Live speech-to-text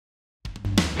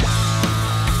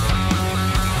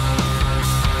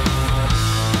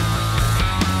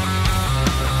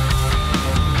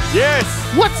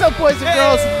What's up, boys and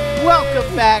girls?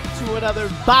 Welcome back to another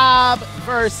Bob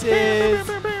versus.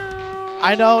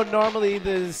 I know normally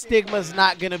the stigma's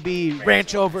not going to be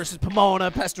Rancho versus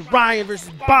Pomona, Pastor Ryan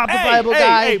versus Bob the Bible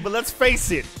guy. Hey, but let's face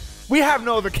it. We have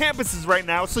no other campuses right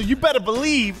now, so you better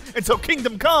believe until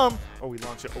Kingdom Come. Or we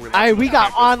launch it. We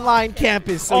got online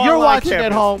campus, so you're watching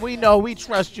at home. We know, we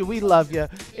trust you, we love you.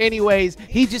 Anyways,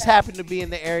 he just happened to be in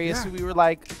the area, so we were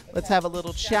like, let's have a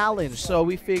little challenge. So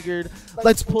we figured,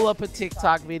 let's pull up a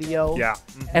TikTok video,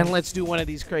 and let's do one of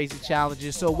these crazy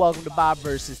challenges. So welcome to Bob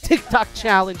versus TikTok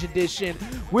Challenge Edition.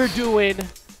 We're doing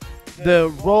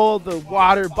the roll the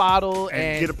water bottle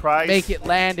and get a prize. Make it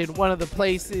land in one of the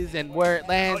places, and where it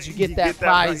lands, you get that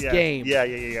prize game.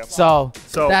 Yeah. So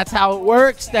that's how it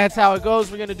works. That's how it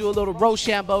goes. We're going to do a little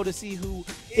Rochambeau to see who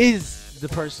is the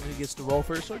person who gets to roll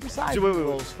first or decide who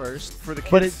rolls first. For the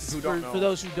kids who don't know. For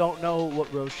those who don't know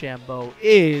what Rochambeau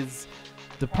is,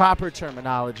 the proper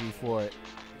terminology for it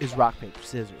is rock, paper,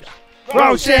 scissors.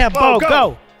 Rochambeau,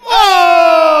 go!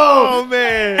 Oh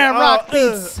man! And rock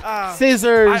beats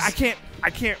scissors. I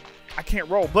can't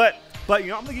roll, but you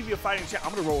know I'm gonna give you a fighting chance. I'm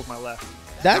gonna roll with my left.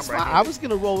 That's fine. I was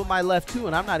gonna roll with my left too,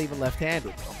 and I'm not even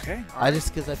left-handed. Okay.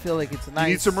 Because I feel like it's a nice.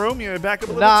 You need some room. You back up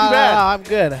a little too bad. No, I'm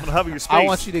good. I'm gonna have your space. I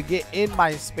want you to get in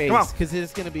my space because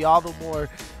it's gonna be all the more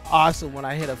awesome when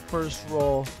I hit a first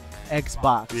roll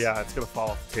Xbox. Yeah, it's gonna fall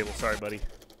off the table. Sorry, buddy.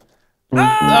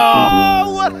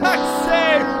 Oh, what I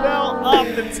say fell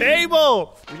off the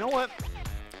table. You know what?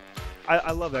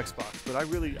 I love Xbox, but I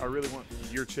really want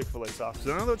your Chick-fil-A sauce.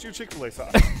 I know that's your Chick-fil-A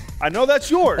sauce. I know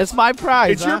that's yours. It's my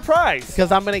prize. It's your prize.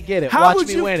 Because I'm gonna get it. How Watch would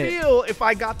me you win it. feel if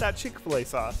I got that Chick-fil-A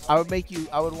sauce? I would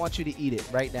want you to eat it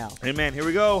right now. Hey man, here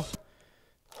we go.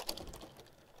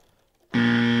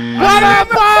 What up,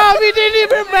 Bob? He didn't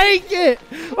even make it.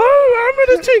 Oh, I'm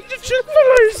gonna take the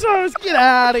Chick-fil-A sauce. Get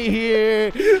out of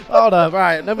here. Hold up. All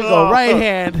right, let me go. Right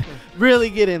hand. Really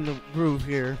get in the groove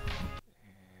here.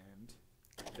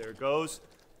 And there it goes.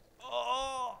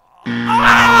 Oh.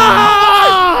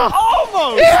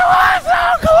 Almost. It was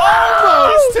so close.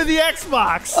 Almost to the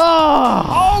Xbox.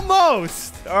 Oh.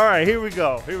 Almost. All right, here we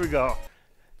go.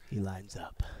 He lines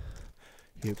up.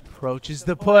 He approaches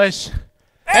the push.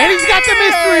 And he's got the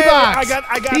mystery box.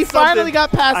 I got he finally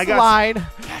got past the line.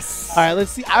 Yes. All right,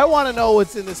 let's see. I want to know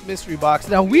what's in this mystery box.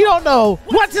 Now, we don't know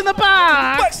what's in the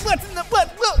box. What's in the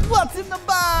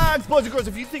box? Boys and girls,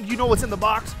 if you think you know what's in the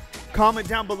box, comment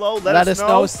down below. Let us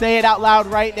know. Say it out loud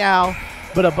right now.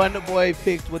 But Abundant Boy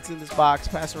picked what's in this box.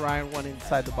 Pastor Ryan went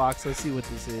inside the box. Let's see what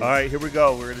this is. All right, here we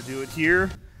go. We're going to do it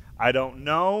here. I don't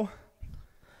know.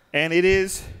 And it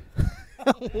is.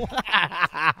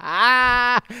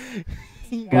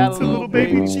 Got a little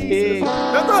baby cheese.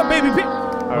 That's not baby pig.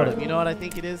 Hold up. You know what I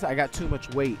think it is? I got too much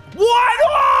weight.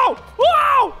 What?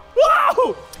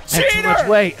 Whoa! Cheater! Too much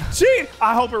weight. Cheat!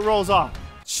 I hope it rolls off.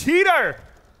 Cheater!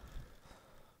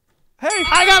 Hey!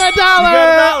 I got $1.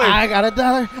 I got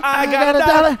 $1. I got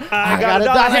 $1. I got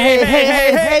 $1.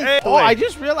 Hey. Oh, I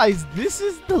just realized this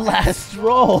is the last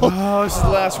roll. Oh, this is the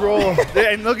last roll.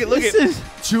 And look at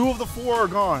 2 of the 4 are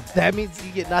gone. That means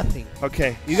you get nothing.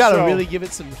 Okay. You got to really give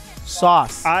it some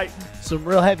sauce. Some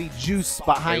real heavy juice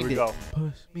behind it. Here we go.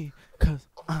 Push me, cause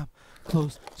I'm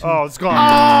close to it's gone.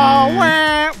 Oh,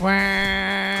 wah.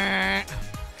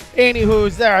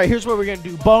 Anywho's, all right, here's what we're going to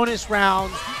do. Bonus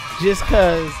rounds, just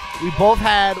because we both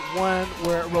had one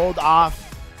where it rolled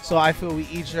off, so I feel we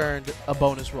each earned a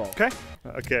bonus roll. Okay,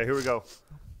 here we go.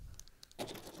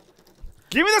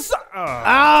 Give me the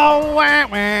Oh, wah.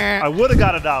 I would have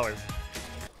got $1.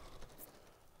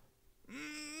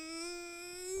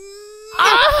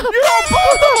 You got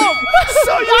both of them!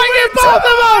 So I get both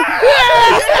of them! Yeah!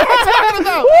 What I'm talking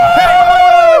about!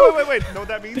 Hey, wait. You know what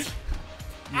that means?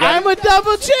 I'm a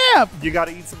double champ! You got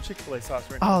to eat some Chick-fil-A sauce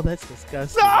right now. Oh, that's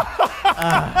disgusting.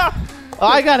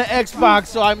 I got an Xbox,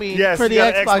 so I mean, yes, for the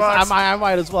Xbox, I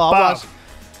might as well.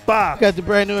 Bob. Got the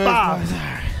brand new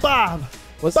Xbox. Bob.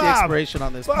 What's the expiration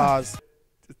on this? Pause.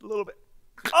 Just a little bit.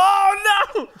 Oh,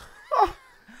 no!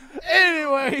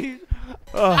 Anyway.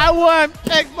 I won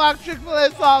Xbox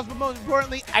Chick-fil-A sauce, but most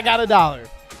importantly, I got $1.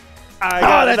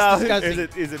 That's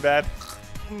disgusting. Is it bad?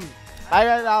 I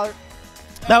got $1.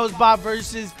 That was Bob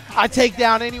versus. I take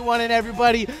down anyone and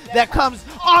everybody that comes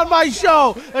on my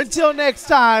show. Until next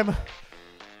time,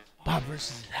 Bob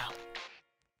versus is out.